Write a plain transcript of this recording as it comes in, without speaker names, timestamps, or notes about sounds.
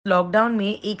Lockdown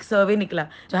में एक सर्वे निकला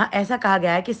जहां ऐसा कहा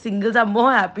गया है कि singles are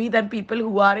more happy then people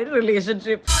who are in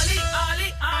relationship.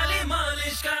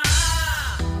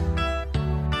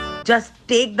 Just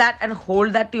take that and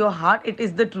hold that to your heart, it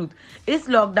is the truth. इस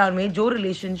लॉकडाउन में जो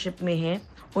रिलेशनशिप में हैं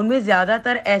उनमें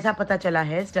ज्यादातर ऐसा पता चला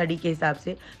है स्टडी के हिसाब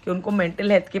से कि उनको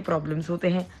मेंटल हेल्थ के प्रॉब्लम्स होते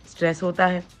हैं, स्ट्रेस होता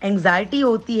है, एंजाइटी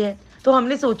होती है। तो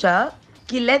हमने सोचा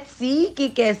कि लेट्स सी कि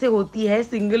कैसे होती है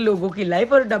सिंगल लोगों की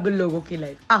लाइफ और डबल लोगों की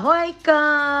लाइफ। ahoy का।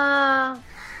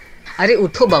 अरे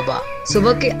उठो बाबा,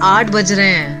 सुबह के 8 बज रहे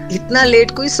हैं। इतना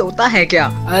लेट कोई सोता है क्या?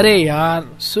 अरे यार,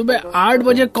 सुबह 8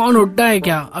 बजे कौन उठता है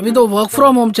क्या? अभी तो वर्क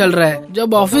फ्रॉम होम चल रहा है।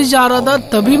 जब ऑफिस जा रहा था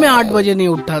तभी मैं 8 बजे नहीं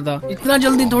उठा था। इतना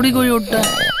जल्दी थोड़ी कोई उठता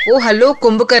है। ओ हेलो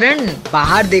कुंभकर्ण,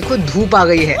 बाहर देखो धूप आ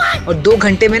गई है और 2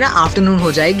 घंटे में ना आफ्टरनून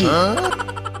हो जाएगी।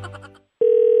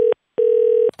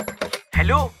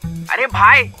 हेलो, अरे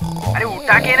भाई, अरे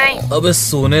उठा के नहीं? अबे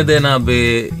सोने देना बे,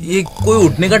 ये कोई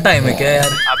उठने का टाइम है क्या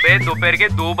यार? अबे दोपहर के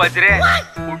 2 बज रहे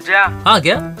हैं, उठ जा। हाँ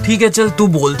क्या? ठीक है चल, तू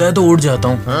बोलता है तो उठ जाता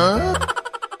हूँ।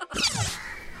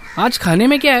 आज खाने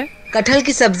में क्या है? कटहल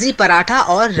की सब्जी, पराठा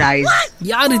और राइस।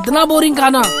 यार इतना बोरिंग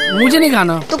खाना, मुझे नहीं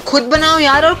खाना। तो खुद बनाओ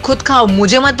यार और खुद खाओ,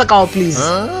 मुझे मत पकाओ please.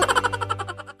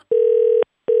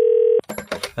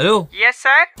 Hello. Yes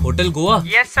sir. Hotel Goa.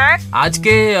 Yes sir. आज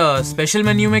के स्पेशल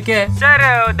मेन्यू में क्या है?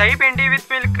 सर दही भिंडी विद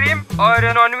मिल्क क्रीम और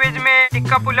नॉनवेज में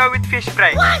tikka pulao with fish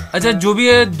fry. अच्छा जो भी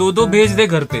है 2-2 भेज दे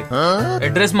घर पे।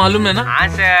 एड्रेस मालूम है ना? हाँ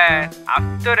सर,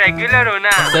 आप तो रेगुलर हो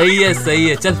ना। सही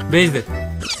है, चल भेज दे।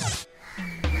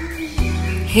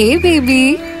 हे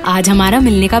बेबी, आज हमारा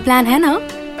मिलने का प्लान है ना?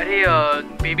 अरे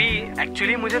बेबी,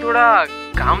 एक्चुअली मुझे थोड़ा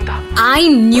काम था। I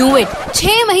knew it.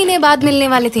 6 महीने बाद मिलने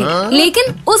वाले थे,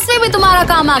 लेकिन उसमें भी तुम्हारा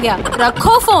काम आ गया।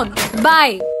 रखो फोन,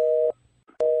 बाय।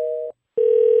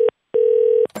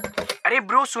 अरे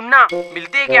ब्रो सुनना,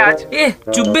 मिलते हैं क्या आज? ए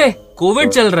चुप बे, कोविड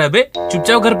चल रहा है बे,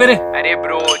 चुपचाप घर पे रहे। अरे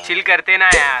ब्रो चिल करते ना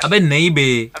यार। अबे नहीं बे।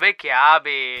 अबे क्या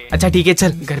बे? अच्छा ठीक है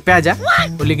चल, घर पे आ जा।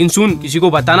 लेकिन सुन, किसी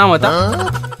को बताना मत।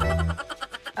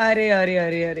 अरे अरे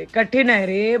अरे अरे, कठिन है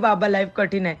रे बाबा, लाइफ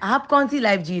कठिन है। आप कौन सी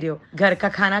लाइफ जी रहे हो? घर का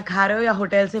खाना खा रहे हो या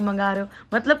होटल से मंगा रहे हो?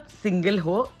 मतलब सिंगल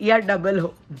हो या डबल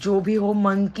हो, जो भी हो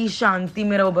मन की शांति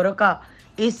में रहो बरो का।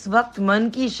 इस वक्त मन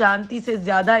की शांति से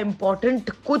ज्यादा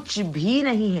इम्पोर्टेंट कुछ भी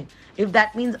नहीं है। If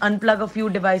that means unplug a few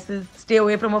devices, stay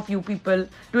away from a few people,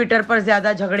 Twitter पर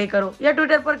ज्यादा झगड़े करो या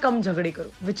ट्विटर पर कम झगड़े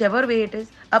करो, which ever way it is,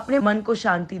 अपने मन को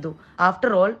शांति दो।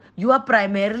 After all you are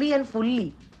primarily and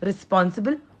fully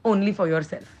responsible only for your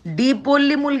self. Deep बोल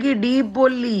ली मुलगी, डीप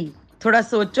बोल ली। थोड़ा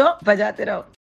सोचो, बजाते रहो।